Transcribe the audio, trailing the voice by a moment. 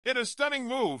In a stunning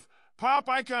move, pop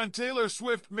icon Taylor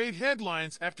Swift made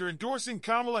headlines after endorsing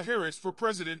Kamala Harris for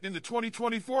president in the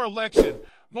 2024 election,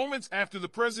 moments after the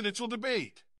presidential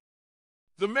debate.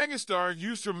 The megastar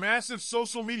used her massive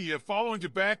social media following to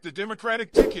back the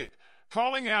Democratic ticket,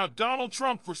 calling out Donald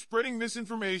Trump for spreading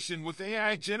misinformation with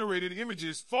AI-generated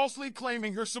images falsely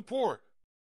claiming her support.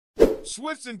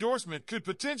 Swift's endorsement could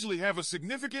potentially have a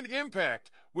significant impact,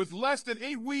 with less than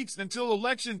 8 weeks until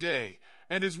Election Day,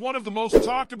 and is one of the most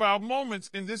talked about moments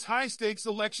in this high-stakes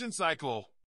election cycle.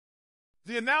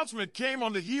 The announcement came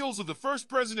on the heels of the first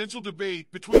presidential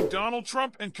debate between Donald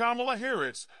Trump and Kamala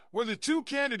Harris, where the two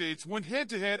candidates went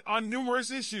head-to-head on numerous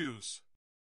issues.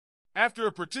 After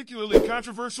a particularly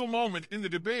controversial moment in the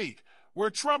debate, where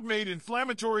Trump made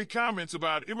inflammatory comments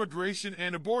about immigration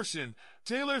and abortion,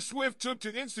 Taylor Swift took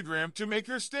to Instagram to make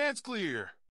her stance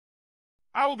clear.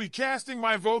 "I will be casting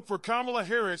my vote for Kamala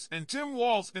Harris and Tim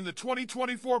Walz in the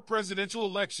 2024 presidential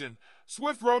election,"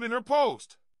 Swift wrote in her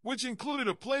post, which included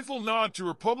a playful nod to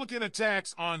Republican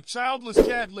attacks on childless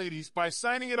cat ladies by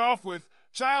signing it off with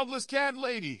 "Childless Cat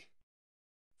Lady."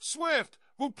 Swift,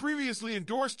 who previously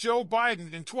endorsed Joe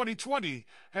Biden in 2020,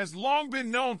 has long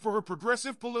been known for her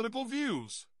progressive political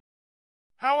views.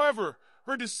 However,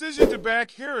 her decision to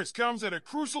back Harris comes at a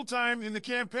crucial time in the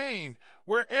campaign,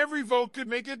 where every vote could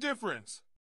make a difference.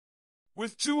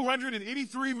 With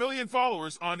 283 million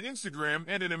followers on Instagram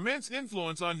and an immense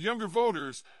influence on younger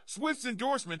voters, Swift's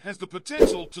endorsement has the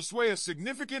potential to sway a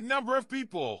significant number of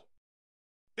people.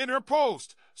 In her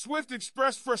post, Swift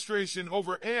expressed frustration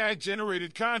over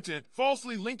AI-generated content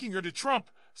falsely linking her to Trump,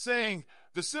 saying,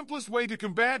 "The simplest way to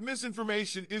combat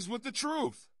misinformation is with the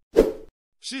truth."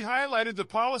 She highlighted the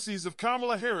policies of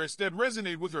Kamala Harris that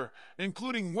resonate with her,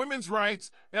 including women's rights,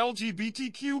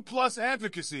 LGBTQ+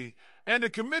 advocacy, and a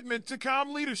commitment to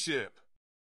calm leadership.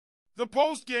 The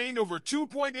post gained over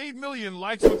 2.8 million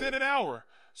likes within an hour,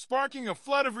 sparking a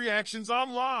flood of reactions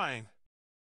online.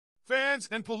 Fans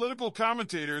and political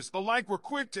commentators alike were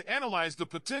quick to analyze the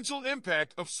potential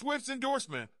impact of Swift's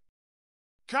endorsement.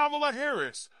 Kamala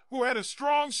Harris, who had a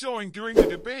strong showing during the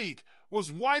debate,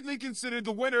 was widely considered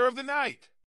the winner of the night.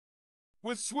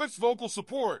 With Swift's vocal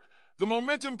support, the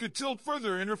momentum could tilt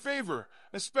further in her favor,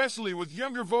 especially with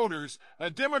younger voters, a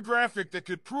demographic that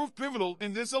could prove pivotal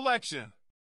in this election.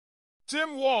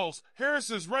 Tim Walz,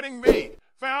 Harris's running mate,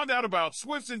 found out about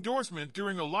Swift's endorsement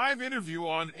during a live interview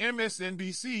on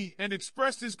MSNBC and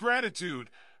expressed his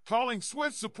gratitude, calling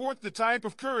Swift's support the type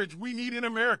of courage we need in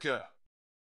America.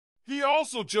 He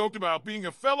also joked about being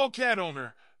a fellow cat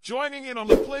owner, joining in on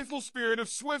the playful spirit of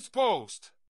Swift's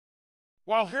post.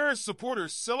 While Harris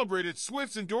supporters celebrated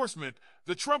Swift's endorsement,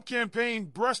 the Trump campaign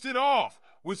brushed it off,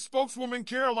 with spokeswoman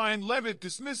Caroline Leavitt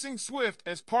dismissing Swift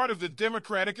as part of the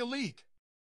Democratic elite.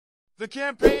 The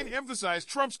campaign emphasized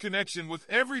Trump's connection with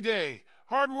everyday,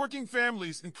 hardworking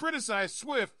families and criticized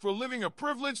Swift for living a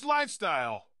privileged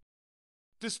lifestyle.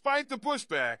 Despite the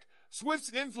pushback,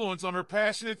 Swift's influence on her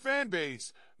passionate fan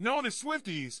base, known as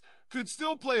Swifties, could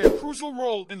still play a crucial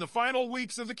role in the final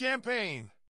weeks of the campaign.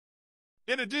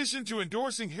 In addition to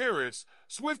endorsing Harris,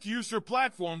 Swift used her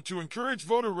platform to encourage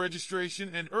voter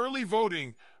registration and early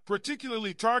voting,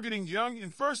 particularly targeting young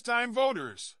and first-time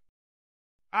voters.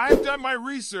 "I've done my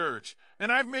research,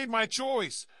 and I've made my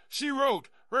choice," she wrote,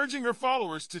 urging her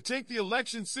followers to take the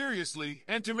election seriously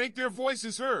and to make their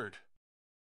voices heard.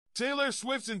 Taylor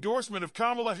Swift's endorsement of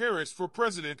Kamala Harris for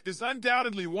president is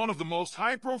undoubtedly one of the most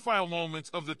high-profile moments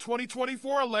of the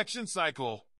 2024 election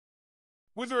cycle.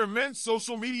 With her immense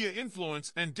social media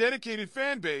influence and dedicated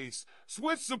fan base,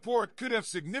 Swift's support could have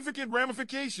significant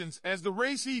ramifications as the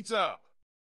race heats up.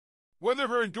 Whether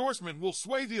her endorsement will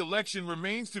sway the election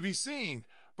remains to be seen,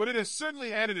 but it has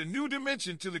certainly added a new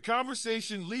dimension to the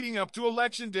conversation leading up to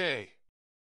Election Day.